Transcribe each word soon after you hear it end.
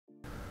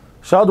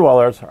Shell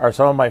dwellers are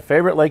some of my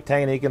favorite lake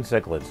Tanganyikan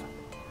cichlids.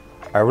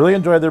 I really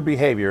enjoy their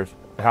behaviors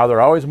and how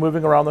they're always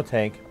moving around the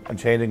tank and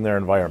changing their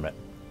environment.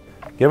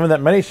 Given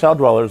that many shell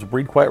dwellers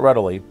breed quite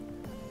readily,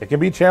 it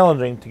can be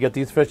challenging to get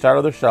these fish out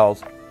of their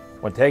shells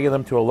when taking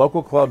them to a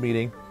local club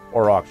meeting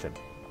or auction.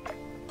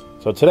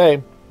 So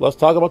today, let's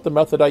talk about the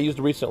method I used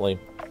recently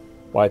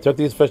when I took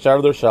these fish out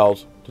of their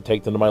shells to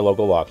take them to my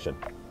local auction.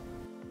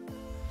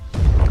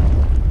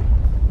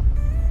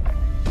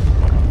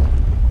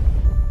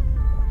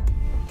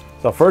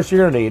 So first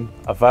you're going to need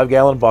a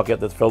 5-gallon bucket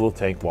that's filled with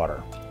tank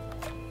water.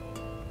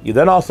 You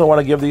then also want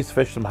to give these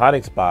fish some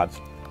hiding spots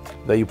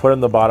that you put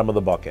in the bottom of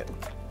the bucket.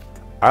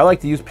 I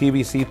like to use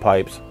PVC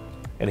pipes,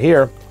 and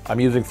here I'm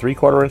using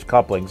 3/4 inch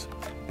couplings,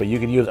 but you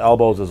can use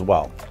elbows as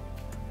well.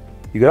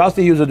 You could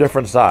also use a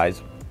different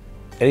size.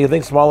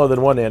 Anything smaller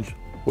than 1 inch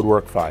would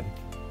work fine.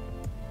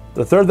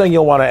 The third thing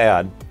you'll want to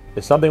add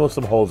is something with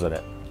some holes in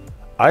it.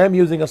 I am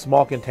using a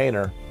small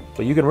container,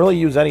 but you can really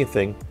use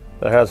anything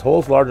that has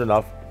holes large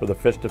enough for the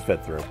fish to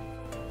fit through.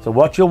 So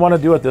what you'll want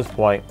to do at this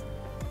point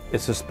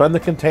is suspend the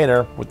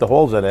container with the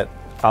holes in it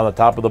on the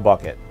top of the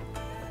bucket.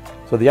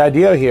 So the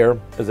idea here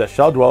is that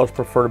shell dwellers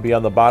prefer to be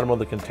on the bottom of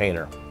the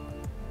container.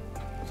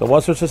 So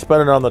once they're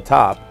suspended on the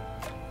top,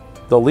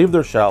 they'll leave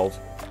their shells,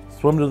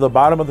 swim to the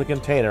bottom of the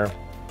container,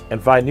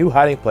 and find new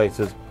hiding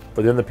places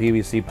within the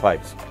PVC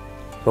pipes.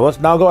 So let's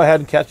now go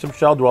ahead and catch some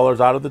shell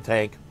dwellers out of the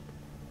tank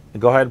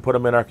and go ahead and put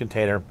them in our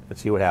container and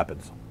see what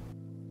happens.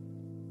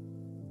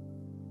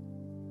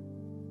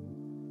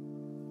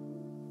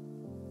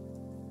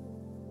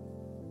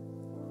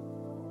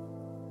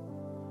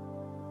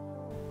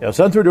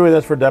 Since we're doing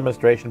this for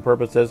demonstration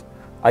purposes,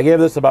 I gave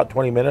this about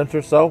 20 minutes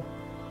or so.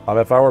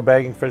 If I were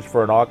bagging fish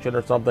for an auction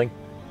or something,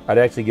 I'd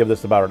actually give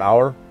this about an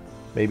hour,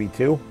 maybe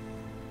 2.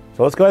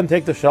 So let's go ahead and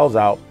take the shells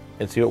out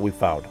and see what we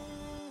found.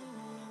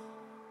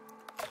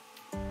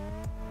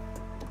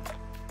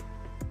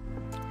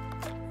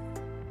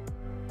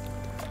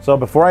 So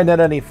before I net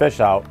any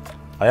fish out,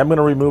 I am going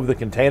to remove the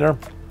container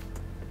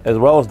as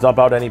well as dump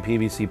out any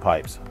PVC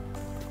pipes.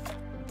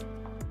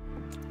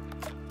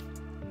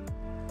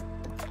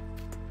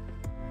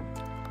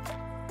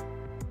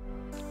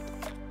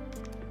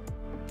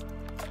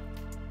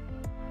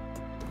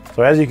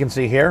 So as you can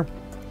see here,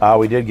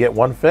 we did get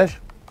 1 fish.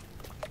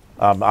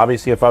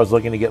 Obviously, if I was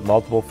looking to get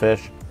multiple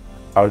fish,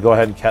 I would go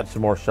ahead and catch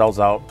some more shells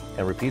out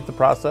and repeat the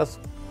process.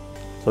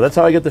 So that's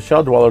how I get the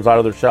shell dwellers out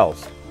of their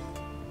shells.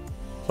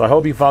 So I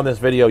hope you found this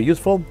video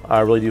useful.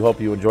 I really do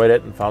hope you enjoyed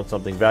it and found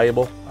something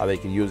valuable that you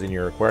can use in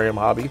your aquarium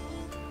hobby.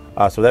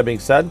 So that being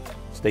said,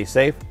 stay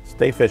safe,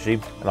 stay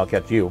fishy, and I'll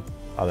catch you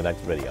on the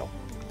next video.